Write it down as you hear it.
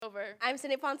Dover. I'm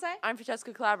Cindy Ponce. I'm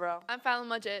Francesca Calabro. I'm Fallon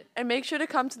Mudgett. And make sure to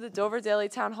come to the Dover Daily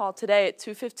Town Hall today at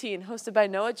 2:15, hosted by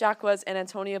Noah Jacquez and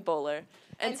Antonia Bowler.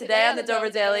 And today on the Dover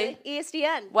Daily,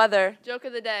 ESDN. weather, Joke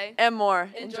of the day. and more.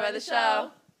 Enjoy the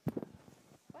show.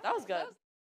 That was good.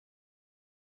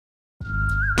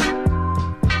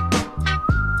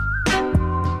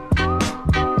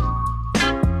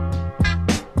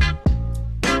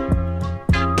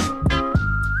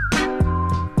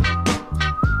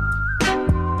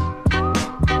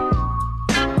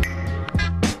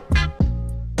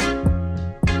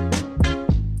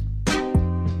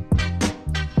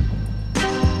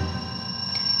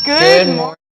 Good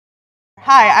morning.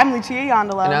 Hi, I'm Lucia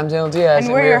Yondolo. And I'm Daniel Diaz.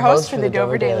 And we're your hosts for the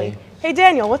Dover Daily. Hey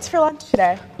Daniel, what's for lunch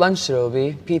today? Lunch today will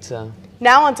be pizza.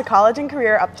 Now on to college and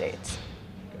career updates.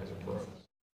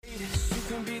 You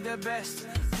can be the best.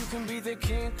 You can be the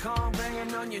King Kong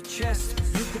banging on your chest.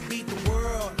 You can beat the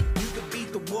world. You can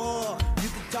beat the war. You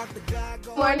can talk the guy.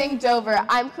 Good morning, Dover.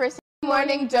 I'm Carissa. Good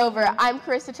morning, Dover. I'm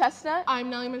Carissa Chestnut. I'm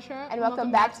Nellie Mashura. And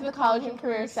welcome back to the College and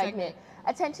Career segment.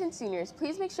 Attention seniors,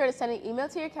 please make sure to send an email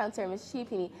to your counselor, Ms.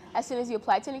 Chiappini, as soon as you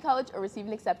apply to any college or receive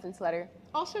an acceptance letter.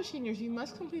 Also, seniors, you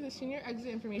must complete the senior exit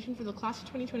information for the class of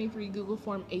 2023 Google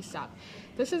form ASAP.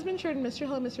 This has been shared in Mr.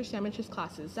 Hill and Mr. Sandwich's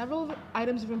classes. Several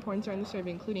items of importance are in the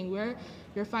survey, including where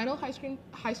your final high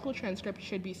school transcript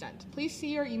should be sent. Please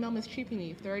see or email Ms. Chiappini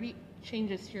if there are any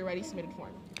changes to your already submitted form.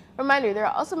 Reminder, there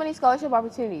are also many scholarship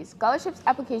opportunities. Scholarships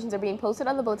applications are being posted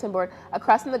on the bulletin board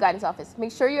across from the guidance office.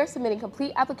 Make sure you are submitting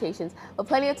complete applications with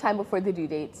plenty of time before the due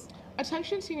dates.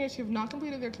 Attention seniors who have not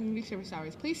completed their community service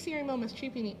hours, please see or email Ms.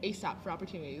 Chiappini ASAP for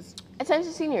opportunities.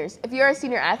 Attention seniors, if you are a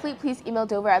senior athlete, please email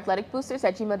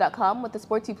DoverAthleticBoosters@gmail.com with the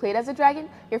sports you played as a Dragon,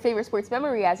 your favorite sports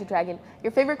memory as a Dragon,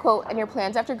 your favorite quote, and your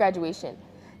plans after graduation.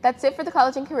 That's it for the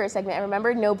college and career segment. And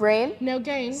remember, no brain, no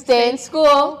gain. Stay in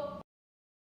school.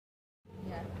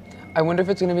 I wonder if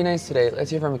it's going to be nice today. Let's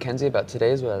hear from Mackenzie about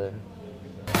today's weather.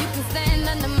 You can stand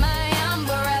under my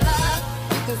umbrella.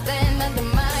 You can stand under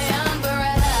my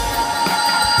umbrella.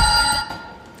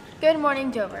 Good morning,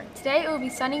 Dover. Today it will be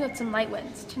sunny with some light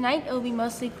winds. Tonight it will be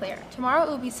mostly clear. Tomorrow it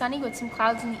will be sunny with some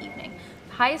clouds in the evening.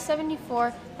 The high is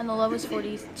 74 and the low is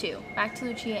 42. Back to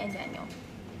Lucia and Daniel.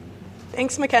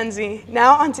 Thanks, Mackenzie.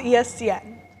 Now on to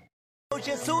ESDN.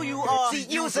 Just who you are. See,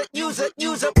 use it. Your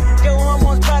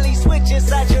hormones probably switch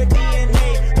inside your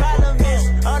DNA. Problem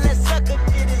is, all that sucker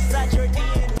did inside your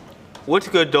DNA. What's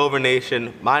good, Dover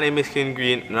Nation? My name is Ken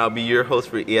Green, and I'll be your host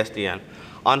for ESDN.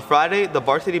 On Friday, the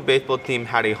varsity baseball team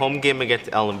had a home game against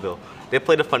Ellenville. They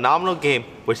played a phenomenal game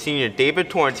with senior David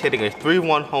Torrance hitting a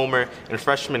 3-1 homer and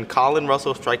freshman Colin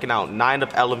Russell striking out 9 of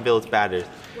Ellenville's batters.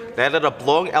 They ended up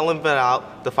blowing Ellenville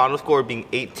out, the final score being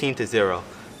 18-0.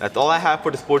 That's all I have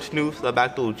for the sports news. So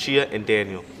back to Lucia and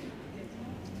Daniel.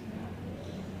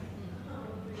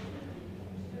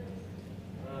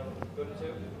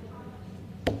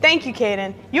 Thank you,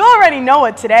 Caden. You already know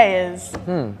what today is.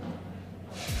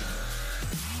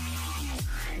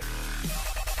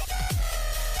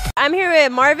 I'm here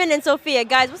with Marvin and Sophia.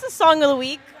 Guys, what's the song of the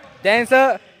week?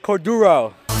 Danza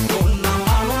Corduro.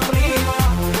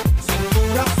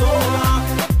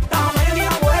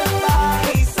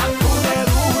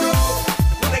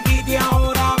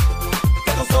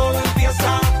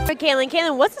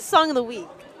 Kaylin, what's the song of the week?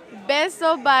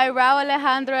 Beso by Rauw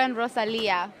Alejandro and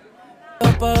Rosalía.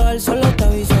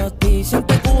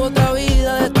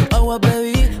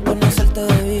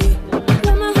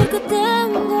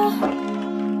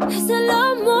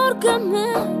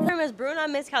 Miss Bruna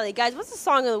and Miss Kelly. Guys, what's the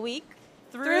song of the week?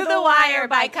 Through the Wire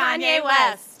by Kanye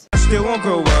West. I still won't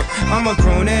grow up. I'm a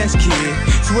grown-ass kid.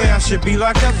 Swear I should be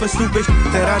locked up for stupid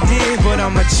that I did, but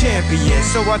I'm a champion.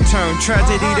 So I turn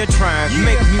tragedy to triumph.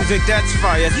 Make music that's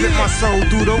fire. Slip my soul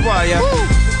through the wire.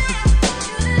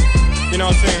 You know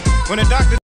what I'm saying? When a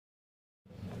doctor...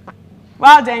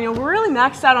 Wow, Daniel, we're really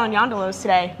maxed out on Yondelos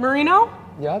today. Marino?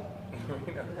 Yep.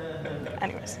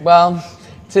 Anyways. Well,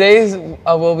 today's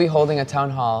we'll be holding a town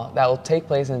hall that will take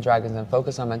place in the Dragons and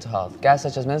focus on mental health. Guests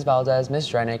such as Ms. Valdez, Ms.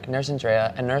 Drenick, Nurse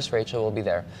Andrea, and Nurse Rachel will be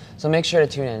there. So make sure to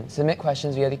tune in. Submit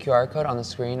questions via the QR code on the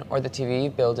screen or the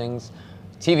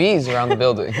TVs around the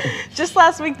building. Just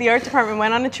last week, the art department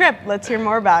went on a trip. Let's hear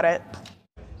more about it.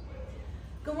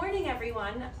 Good morning,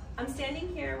 everyone. I'm standing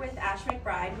here with Ash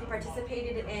McBride, who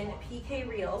participated in PK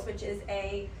Reels, which is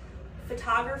a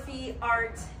photography,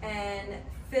 art, and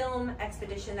film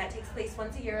expedition that takes place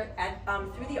once a year at,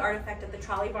 through the Artifact at the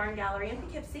Trolley Barn Gallery in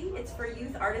Poughkeepsie. It's for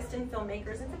youth artists and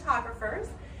filmmakers and photographers.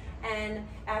 And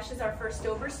Ash is our first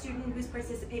Dover student who's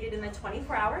participated in the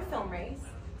 24-hour film race.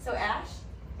 So Ash,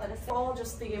 let us know. All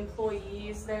just the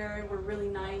employees there were really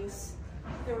nice.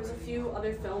 there was a few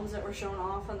other films that were shown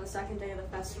off on the second day of the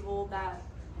festival that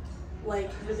like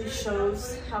really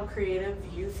shows how creative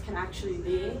youth can actually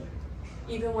be,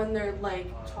 even when they're like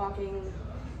talking,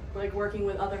 like working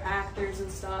with other actors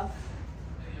and stuff.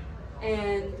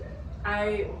 And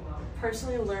I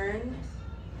personally learned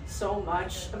so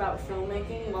much about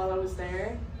filmmaking while I was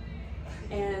there.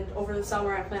 And over the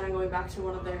summer, I plan on going back to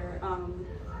one of their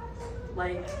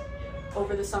like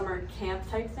over the summer camp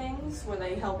type things where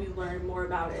they help you learn more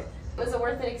about it. Was a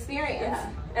worth it experience. Yeah,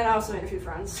 and I also made a few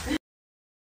friends.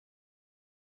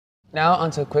 Now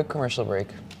onto a quick commercial break.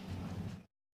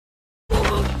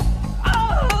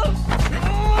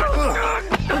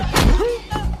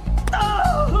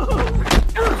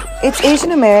 It's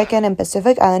Asian American and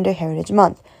Pacific Islander Heritage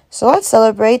Month, so let's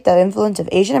celebrate the influence of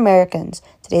Asian Americans.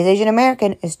 Today's Asian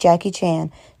American is Jackie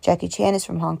Chan. Jackie Chan is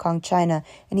from Hong Kong, China,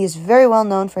 and he is very well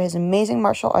known for his amazing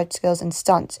martial arts skills and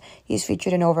stunts. He's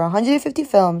featured in over 150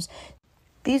 films,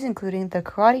 these including The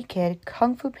Karate Kid,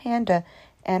 Kung Fu Panda,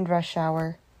 and Rush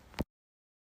Hour.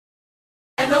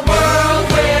 And the world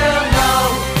will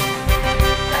know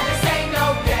that this ain't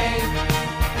no game,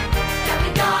 that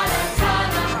we got a ton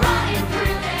of rotten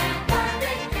through and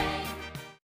perfect game.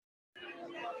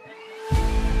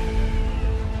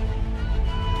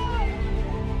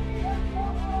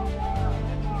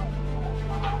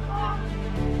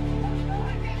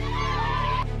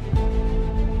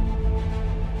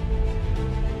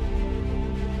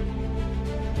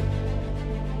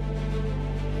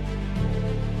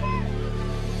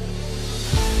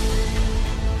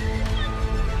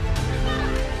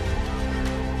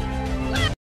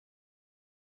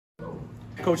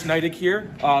 Coach Neidig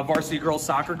here, varsity girls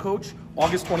soccer coach.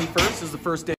 August 21st is the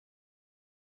first day.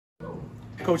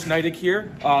 Coach Neidig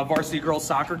here, varsity girls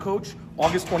soccer coach.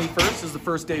 August 21st is the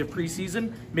first day of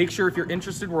preseason. Make sure if you're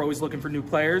interested, we're always looking for new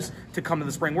players to come to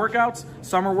the spring workouts,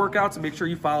 summer workouts, and make sure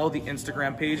you follow the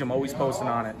Instagram page. I'm always posting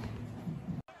on it.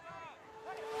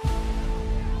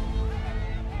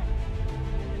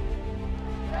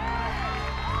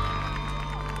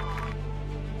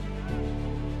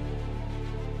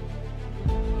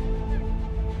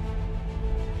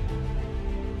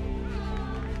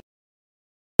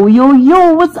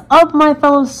 Yo, what's up, my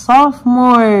fellow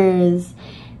sophomores?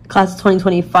 Class of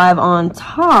 2025 on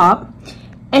top.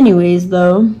 Anyways,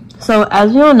 though, so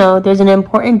as we all know, there's an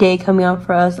important day coming up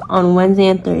for us on Wednesday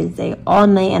and Thursday, all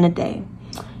night and a day.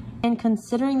 And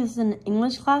considering this is an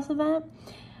English class event,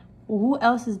 who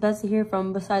else is best to hear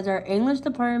from besides our English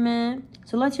department?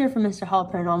 So let's hear from Mr.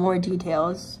 Halpern on more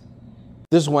details.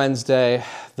 This Wednesday,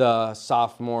 the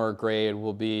sophomore grade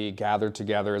will be gathered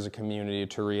together as a community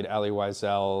to read Elie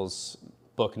Wiesel's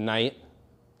book Night,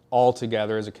 all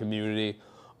together as a community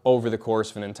over the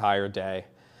course of an entire day.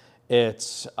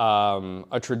 It's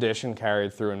a tradition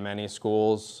carried through in many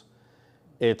schools.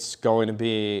 It's going to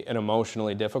be an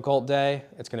emotionally difficult day.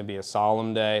 It's going to be a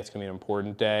solemn day. It's going to be an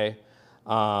important day.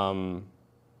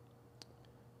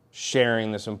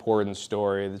 Sharing this important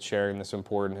story, sharing this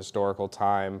important historical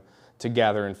time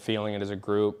together and feeling it as a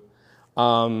group.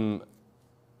 For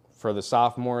the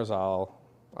sophomores, I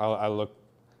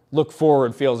look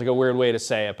forward, feels like a weird way to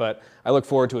say it, but I look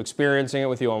forward to experiencing it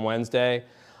with you on Wednesday.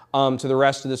 To the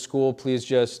rest of the school, please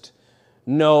just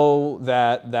know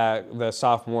that the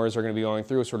sophomores are going to be going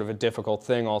through sort of a difficult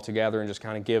thing altogether, and just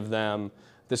kind of give them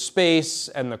the space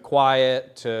and the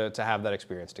quiet to have that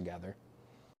experience together.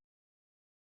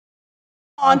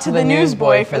 On to the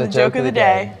newsboy for the joke of the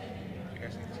day.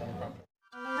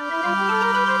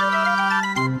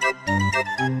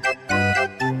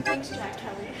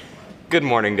 Good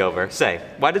morning, Dover. Say,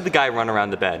 why did the guy run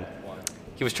around the bed?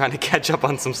 He was trying to catch up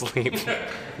on some sleep.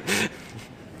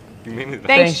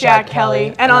 Thanks, Jack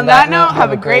Kelly. And on that note,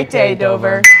 have a great day,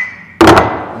 Dover.